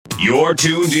You're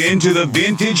tuned in to the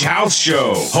Vintage House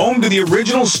Show, home to the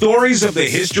original stories of the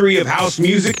history of house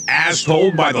music as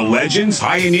told by the legends,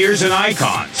 pioneers, and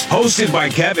icons. Hosted by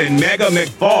Kevin Mega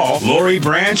McFall, Lori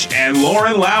Branch, and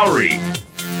Lauren Lowry.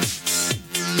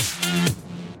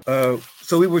 So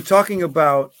we were talking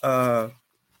about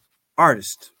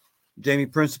artists, Jamie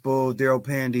Principle, Daryl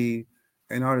Pandy,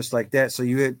 and artists like that. So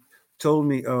you had told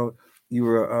me you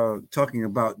were talking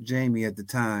about Jamie at the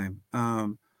time.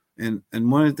 And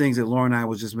one of the things that Lauren and I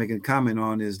was just making a comment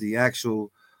on is the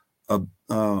actual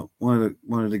one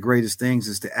of the greatest things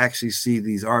is to actually see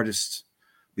these artists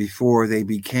before they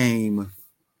became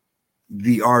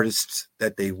the artists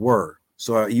that they were.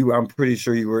 So I'm pretty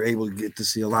sure you were able to get to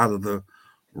see a lot of the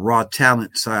raw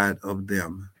talent side of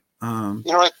them.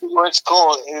 It's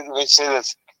cool. They say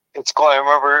this. It's cool. I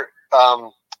remember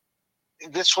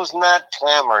this was not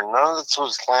glamour. None of this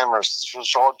was glamorous. This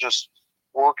was all just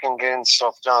work and getting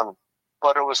stuff done.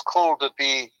 But it was cool to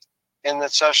be in the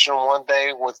session one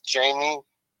day with Jamie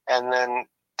and then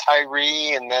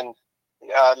Tyree and then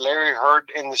Larry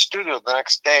Heard in the studio the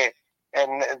next day.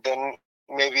 And then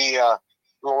maybe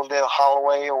Roldale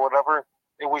Holloway or whatever.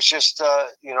 It was just, a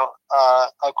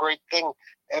great thing.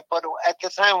 But at the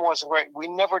time, it wasn't great. We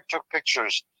never took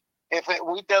pictures. If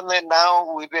we'd done that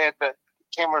now, we'd had the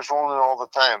cameras rolling all the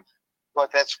time. But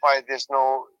that's why there's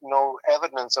no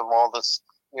evidence of all this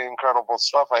incredible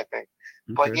stuff, I think.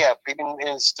 Okay. But yeah, being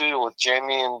in the studio with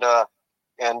Jamie and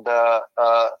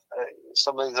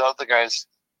some of these other guys,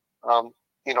 Hula.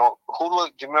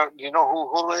 Do you know who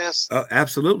Hula is?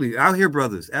 Absolutely, Out Here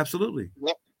Brothers. Absolutely.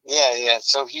 Yeah.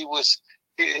 So his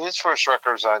first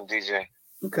record was on DJ.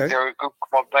 Okay. They were a group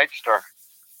called Night Star.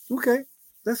 Okay,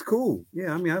 that's cool.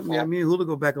 Yeah, I mean, Hula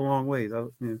go back a long ways.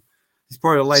 He's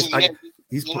part of the light.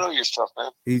 You know your stuff,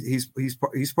 man. He's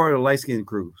part of the light skin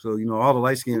crew. So all the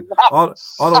light skin, all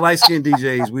the light skin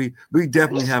DJs. We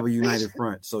definitely have a united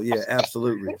front. So yeah,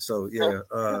 absolutely. So yeah.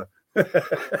 Good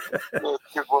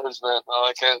words, man. I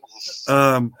like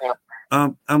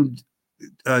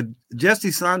it.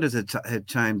 Jesse Saunders had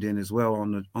chimed in as well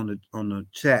on the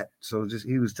chat. So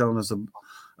he was telling us a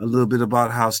little bit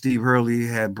about how Steve Hurley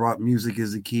had brought music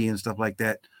as the key and stuff like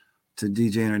that to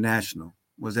DJ International.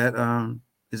 Was that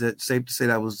is that safe to say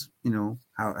that was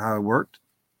how it worked?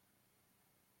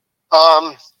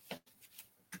 Yeah,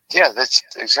 that's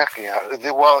exactly how.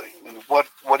 Well,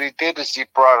 what he did is he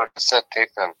brought a cassette tape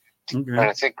in, and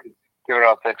I think we gave it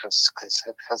out that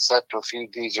cassette to a few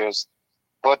DJs,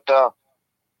 but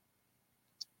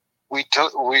we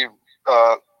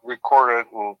recorded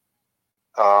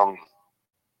and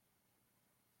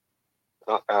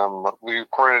we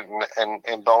recorded and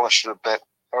embellished it a bit.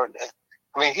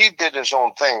 He did his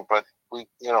own thing, but we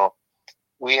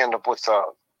end up with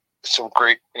some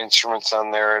great instruments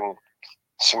on there and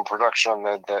some production on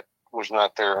there that was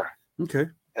not there. Okay.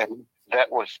 And that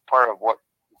was part of what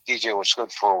DJ was good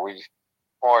for. We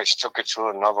always took it to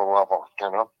another level,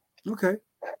 Okay.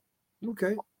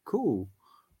 Okay. Cool.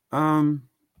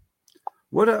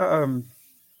 Where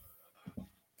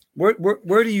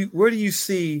do you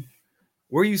see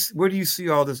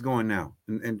all this going now?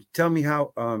 And tell me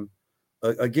how.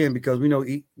 Again, because we know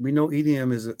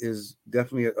EDM is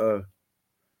definitely a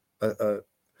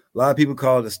lot of people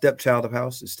call it a stepchild of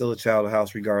house. It's still a child of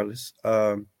house, regardless.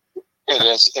 It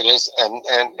is,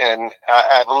 and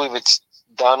I believe it's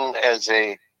done as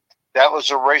that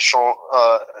was a racial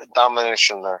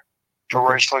domination there, to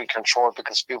racially control it,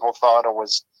 because people thought it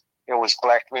was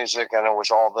black music and it was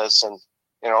all this, and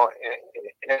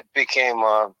it became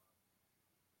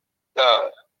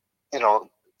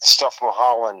stuff from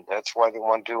Holland. That's why they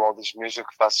want to do all these music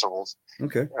festivals.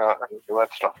 Okay.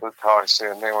 That stuff. That's how I see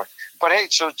it anyway. But hey,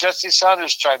 so Jesse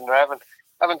Saunders chimed in. I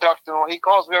haven't talked to him. He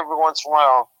calls me every once in a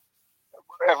while.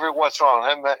 Him I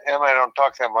don't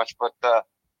talk that much, but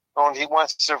when he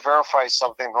wants to verify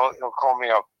something, he'll call me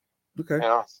up. Okay.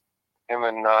 Him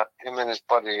and his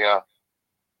buddy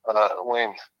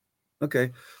Wayne.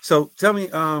 Okay. So tell me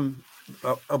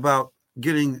about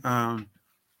getting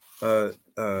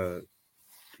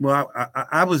well,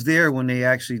 I was there when they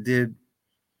actually did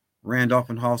Randolph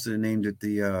and Halsted and named it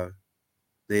they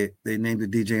named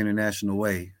it DJ International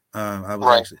Way. I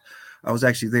was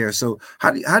actually there. So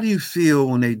how do you feel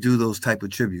when they do those type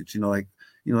of tributes? Like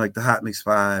the Hot Mix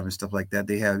 5 and stuff like that.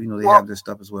 They have have their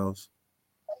stuff as well.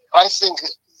 I think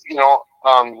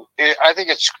I think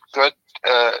it's good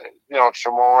to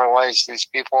memorialize these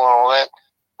people and all that.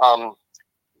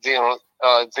 They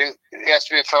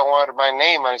asked me if I wanted my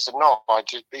name. I said, no,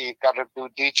 you got to do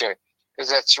DJ,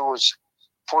 because that's what was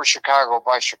for Chicago,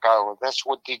 by Chicago. That's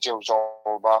what DJ was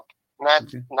all about. Not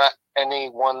any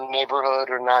one neighborhood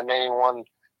or not any one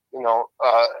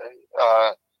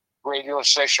radio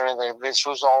station or anything. This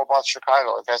was all about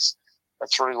Chicago. That's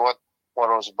really what it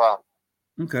was about.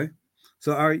 Okay.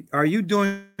 So are you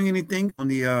doing anything on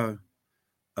the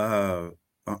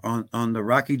on the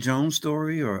Rocky Jones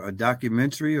story, or a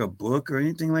documentary or book or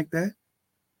anything like that?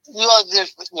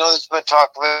 There's been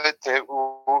talk of it.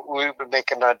 We've been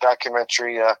making a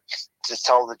documentary to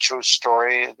tell the true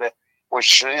story,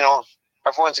 which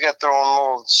everyone's got their own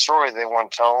little story they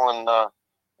want to tell, and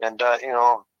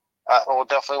we'll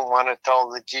definitely want to tell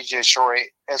the DJ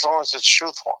story as long as it's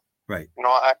truthful. Right.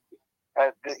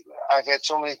 I've had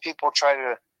so many people try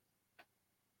to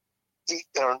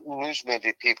news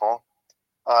media people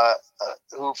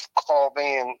who've called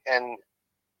me and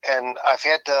I've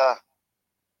had to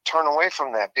turn away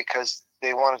from that because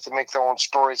they wanted to make their own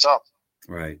stories up.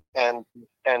 Right. And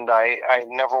I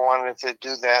never wanted to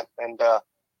do that, and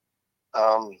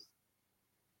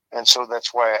so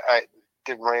that's why I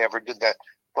didn't really ever do that.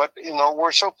 But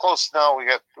we're so close now. We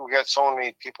got so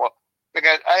many people.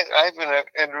 I've been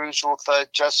interviews with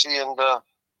Jesse and I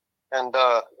don't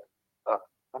know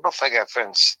if I got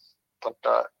Vince, but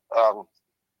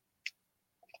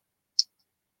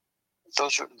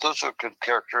those are good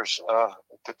characters at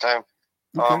the time.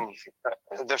 Okay.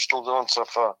 They're still doing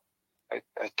stuff. I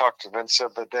talked to Vince the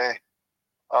other day.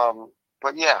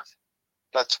 But yeah,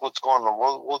 that's what's going on.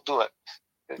 We'll do it.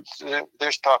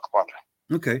 There's talk about it.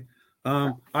 Okay.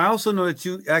 I also know that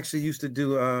you actually used to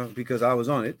do because I was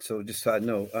on it. So just so I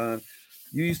know,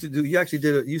 you used to do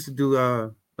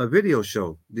a video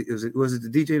show. Was it the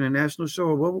DJ International show,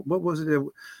 or what was it?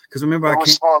 Because remember,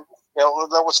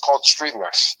 that was called Street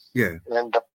Mix. Yeah.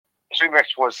 And Street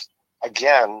Mix was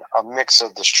again a mix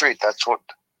of the street. That's what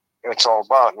it's all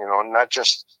about. It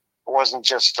wasn't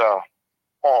just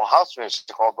all house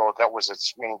music, although that was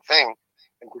its main thing.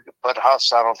 But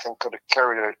house, I don't think, could have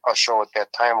carried a show at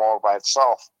that time all by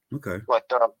itself. Okay. But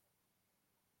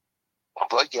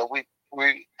yeah, we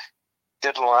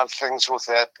did a lot of things with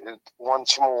that. It won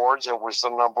some awards. It was the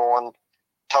 #1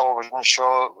 television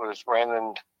show. It was ran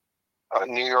in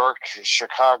New York,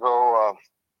 Chicago,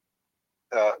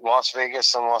 Las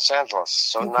Vegas, and Los Angeles.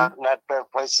 So not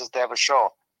bad places to have a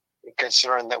show,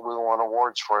 considering that we won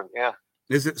awards for it. Yeah.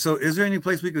 Is there any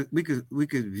place we could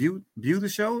view the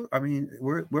show? I mean,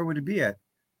 where would it be at?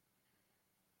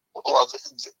 Well,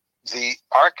 the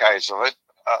archives of it,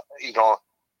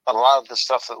 a lot of the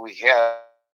stuff that we had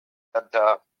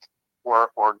were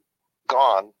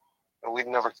gone, and we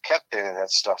never kept any of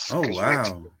that stuff. Oh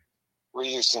wow! We're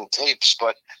using tapes,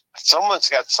 but someone's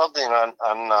got something on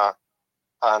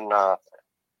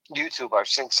YouTube. I've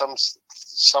seen some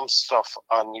stuff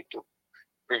on YouTube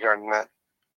regarding that.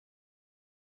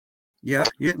 Yeah.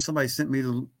 Somebody sent me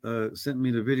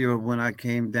the video of when I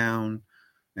came down,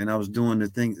 and I was doing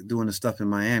the stuff in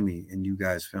Miami, and you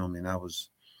guys filmed me, and I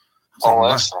was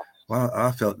like, wow,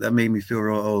 I felt that made me feel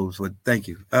real old. So thank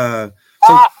you.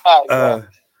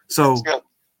 So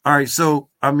all right. So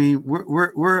I mean,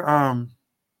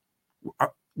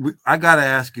 I gotta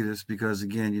ask you this because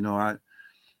again,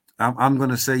 I'm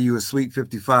gonna say you a sweet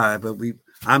 55, but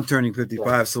I'm turning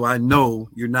 55, so I know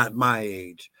you're not my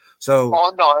age. So,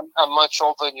 oh no, I'm much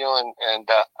older than you, and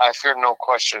I fear no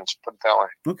questions. Put it that way.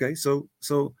 Okay, so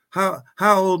how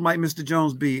old might Mr.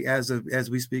 Jones be as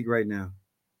we speak right now?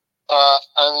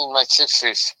 I'm in my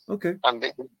 60s. Okay, I'm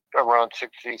around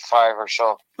 65 or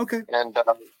so. Okay, and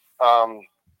I'm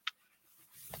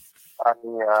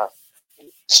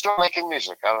still making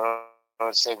music. I don't know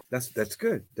what to say. That's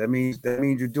good. That means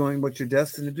you're doing what you're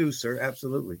destined to do, sir.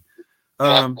 Absolutely.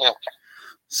 Yeah.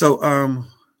 So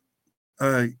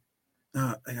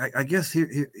I guess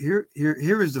here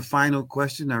is the final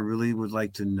question I really would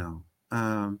like to know.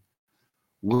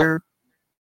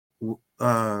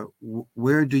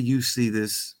 Where do you see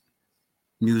this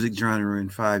music genre in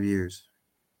 5 years?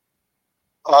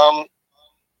 Well,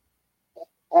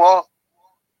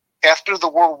 after the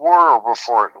World War or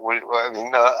before it,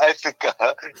 I think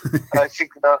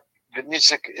the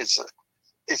music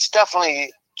it's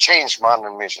definitely changed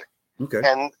modern music. Okay.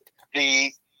 And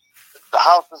the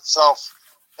house itself,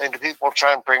 and the people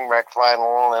trying to bring back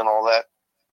vinyl and all that,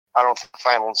 I don't think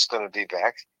vinyl's going to be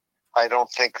back. I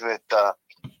don't think that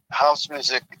house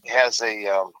music has it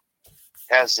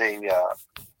has to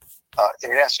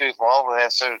evolve. It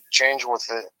has to change with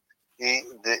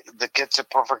the kids. A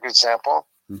perfect example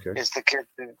is the kids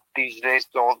these days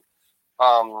don't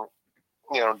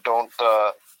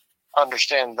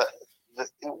understand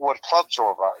what clubs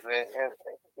are about.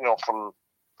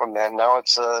 From that now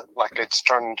it's like it's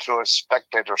turned into a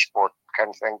spectator sport kind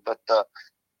of thing. But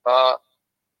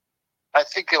I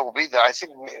think it will be there. I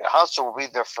think house will be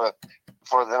there for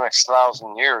for the next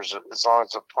 1,000 years, as long as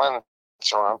the planet's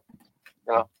around.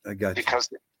 You know, I got you.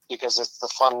 Because it's the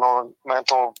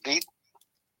fundamental beat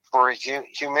for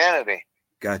humanity.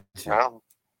 Got you. You know?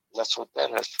 That's what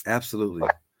that is. Absolutely.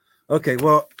 Okay.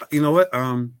 Well, you know what?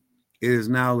 It is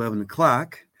now 11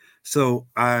 o'clock. So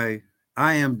I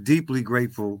am deeply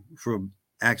grateful for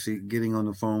actually getting on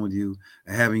the phone with you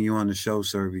and having you on the show,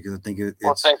 sir, because I think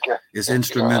thank you. It's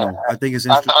instrumental. I think it's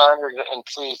I'm honored and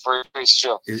pleased for your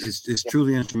show. It's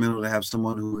truly instrumental to have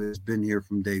someone who has been here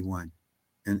from day one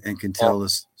and can tell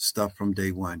us stuff from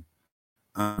day one.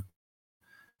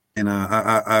 And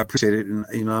I appreciate it. And,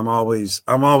 you know, I'm always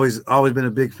been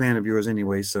a big fan of yours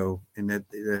anyway. So, and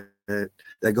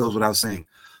that goes without saying.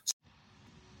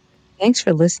 Thanks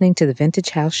for listening to the Vintage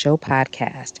House Show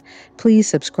podcast. Please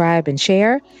subscribe and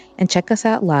share, and check us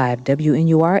out live,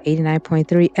 WNUR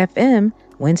 89.3 FM,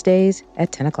 Wednesdays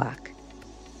at 10 o'clock.